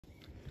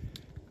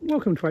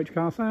Welcome to H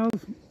Car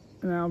Sales.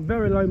 Now,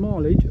 very low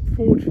mileage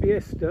Ford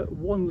Fiesta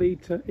 1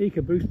 litre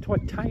EcoBoost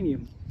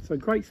titanium. So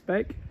great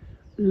spec,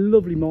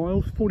 lovely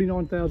miles,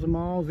 49,000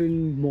 miles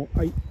in what,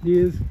 8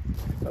 years?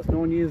 That's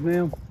 9 years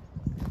now.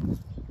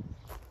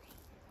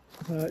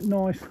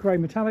 Nice grey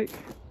metallic,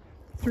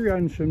 3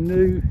 owners from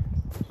new.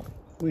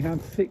 We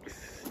have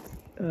 6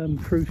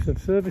 proofs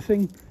of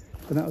servicing,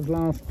 and that was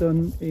last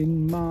done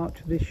in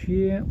March this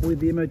year with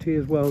the MOT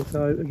as well.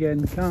 So again,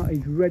 the car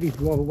is ready to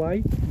drive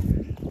away.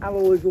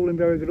 Alloys all in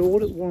very good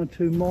order, 1 or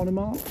 2 minor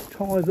marks,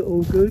 tyres are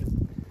all good.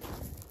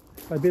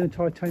 So being a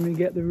titanium, you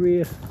get the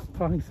rear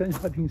parking sensor,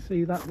 hope you can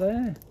see that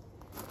there.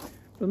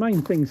 The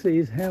main thing to see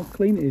is how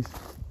clean it is.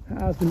 It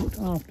has been looked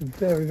after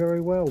very,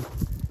 very well.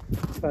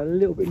 So a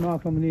little bit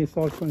marked on the near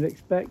side, as you'd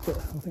expect, but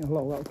I think a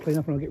lot of that will clean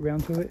up when I get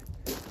round to it.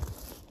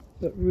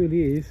 But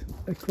really is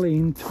a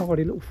clean,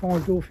 tidy little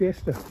 5-door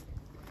Fiesta.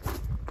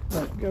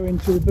 Right, go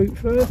into the boot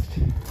first.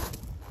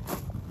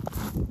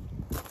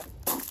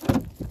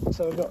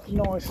 So I've got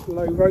nice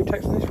low road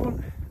tax on this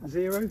one,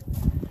 0.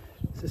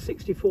 It's a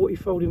 60/40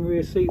 folding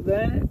rear seat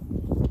there.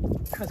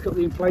 Has got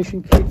the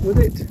inflation kit with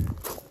it.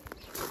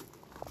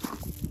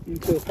 You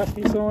to the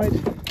passenger side.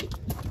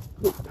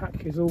 Hook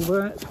pack is all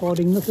there, it's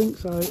hiding nothing,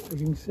 so as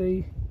you can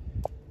see,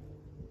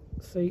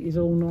 the seat is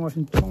all nice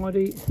and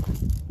tidy.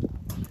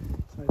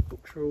 So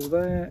books are all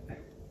there.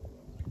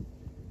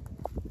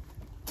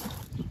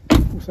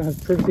 Also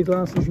has privacy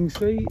glass, as you can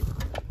see.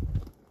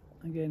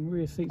 Again,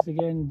 rear seats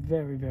again,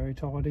 very, very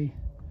tidy.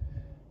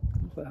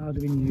 Looks like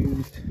hardly been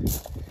used.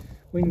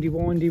 Windy,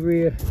 windy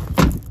rear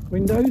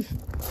windows.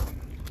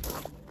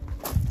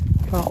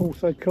 Car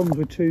also comes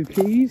with 2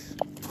 keys.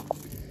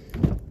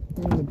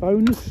 And the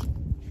bonus,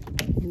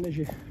 there's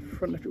your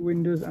front electric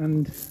windows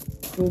and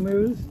door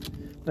mirrors.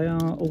 They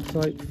are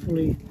also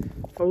fully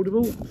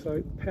foldable,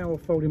 so power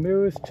folding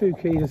mirrors. 2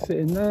 keys are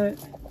sitting there.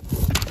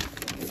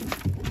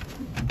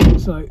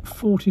 So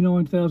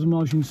 49,000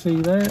 miles, you can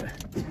see there.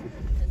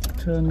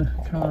 Turn the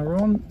car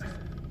on.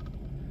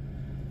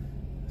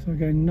 So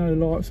again, no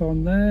lights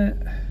on there.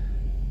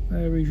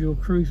 There is your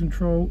cruise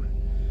control,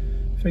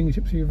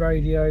 fingertips for your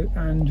radio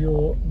and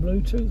your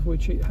Bluetooth,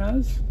 which it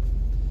has.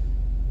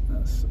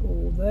 That's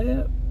all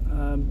there.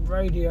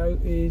 Radio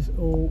is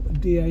all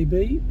DAB,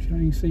 which you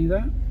can see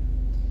that.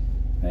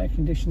 Air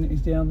conditioning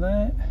is down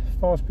there.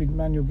 5-speed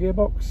manual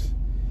gearbox.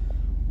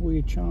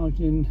 We're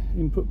charging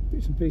input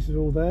bits and pieces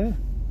all there.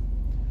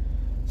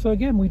 So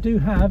again, we do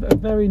have a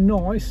very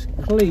nice,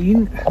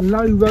 clean,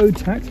 low road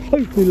tax,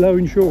 hopefully low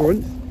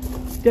insurance,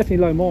 definitely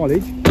low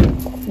mileage,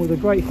 with a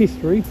great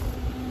history.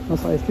 I'll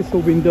say it's just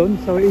all been done,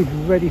 so it is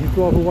ready to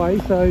drive away.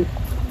 So, if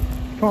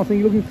you can't think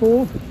you're looking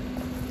for,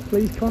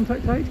 please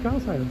contact H Car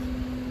Sales.